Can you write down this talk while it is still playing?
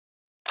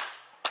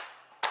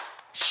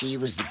She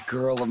was the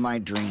girl of my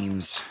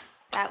dreams.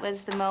 That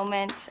was the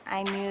moment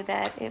I knew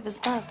that it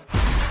was love.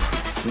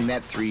 We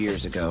met 3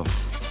 years ago.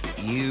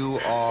 You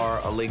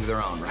are a league of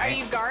their own, right? Are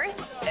you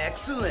Garth?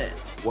 Excellent.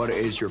 What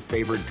is your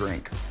favorite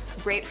drink?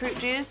 Grapefruit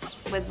juice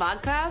with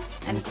vodka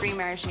and 3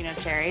 maraschino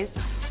cherries.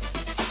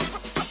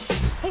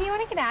 Hey, do you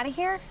want to get out of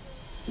here?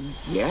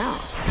 Yeah.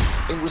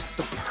 It was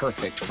the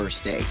perfect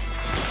first date.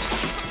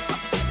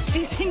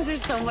 These things are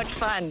so much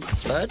fun.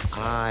 But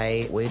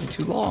I waited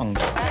too long.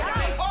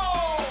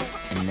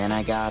 And then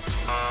I got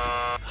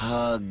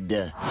hugged.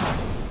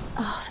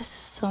 Oh, this is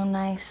so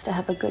nice to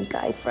have a good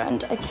guy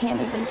friend. I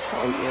can't even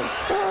tell you.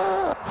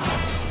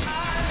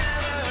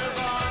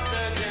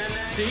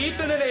 To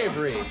Ethan and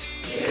Avery.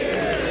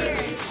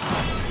 Cheers.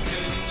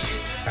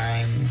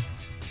 I'm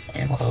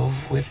in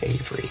love with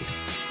Avery.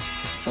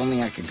 If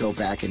only I could go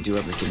back and do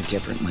everything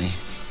differently.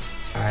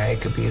 I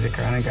could be the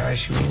kind of guy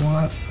she would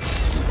want.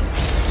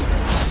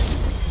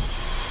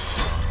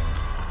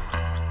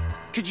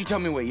 Could you tell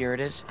me what year it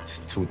is?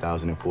 It's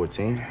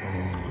 2014.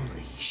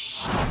 Holy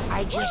shit.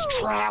 I just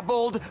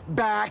traveled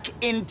back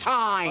in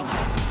time.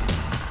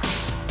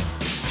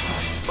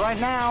 Right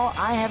now,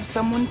 I have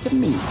someone to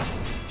meet.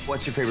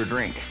 What's your favorite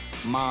drink?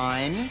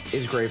 Mine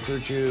is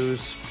grapefruit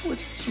juice with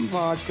some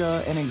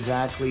vodka and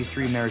exactly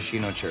 3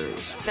 maraschino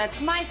cherries.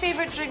 That's my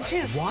favorite drink,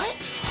 too. What?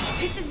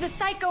 This is the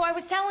psycho I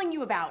was telling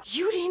you about.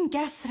 You didn't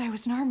guess that I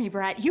was an army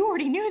brat. You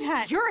already knew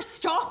that. You're a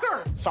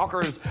stalker.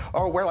 Stalkers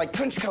wear like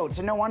trench coats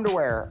and no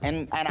underwear.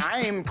 And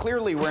I am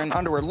clearly wearing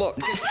underwear. Look.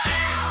 Hit him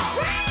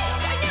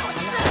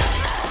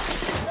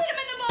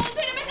in the balls,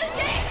 hit him in the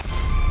dick!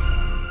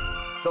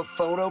 The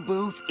photo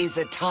booth is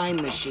a time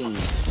machine.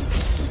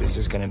 This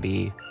is gonna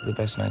be the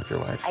best night of your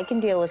life. I can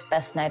deal with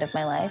best night of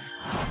my life.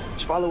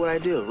 Just follow what I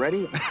do.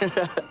 Ready?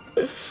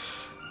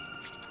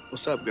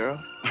 What's up, girl?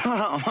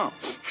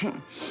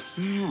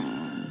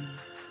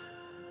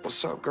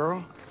 What's up,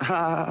 girl?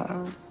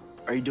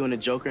 Are you doing a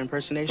Joker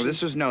impersonation?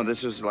 This is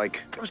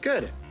like, it was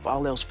good. If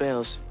all else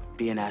fails,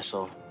 be an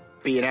asshole.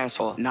 Be an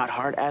asshole. Not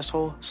hard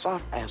asshole,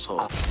 soft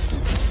asshole.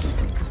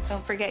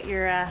 Don't forget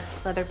your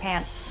leather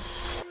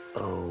pants.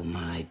 Oh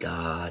my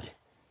God.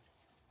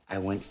 I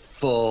went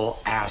full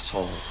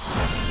asshole.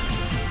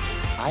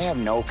 I have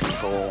no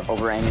control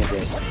over any of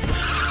this.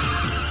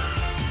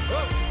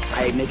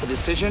 I make a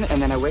decision, and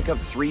then I wake up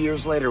 3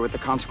 years later with the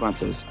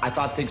consequences. I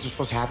thought things were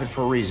supposed to happen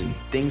for a reason.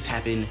 Things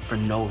happen for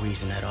no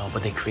reason at all,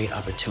 but they create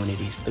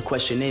opportunities. The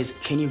question is,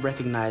 can you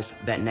recognize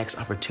that next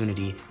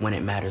opportunity when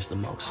it matters the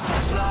most?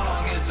 As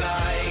long as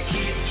I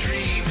keep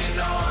dreaming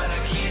on, I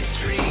keep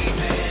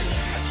dreaming.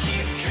 I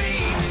keep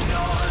dreaming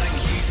on, I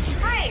keep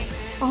dreaming. Hi!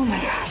 Oh my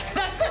God.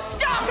 That's the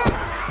stalker!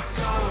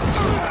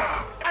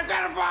 I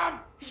got a bomb!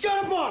 He's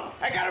got a bomb!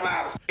 I got a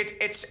bomb!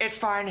 It's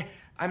fine.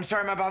 I'm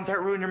sorry my bomb threat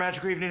ruined your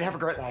magical evening. Have a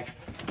great life.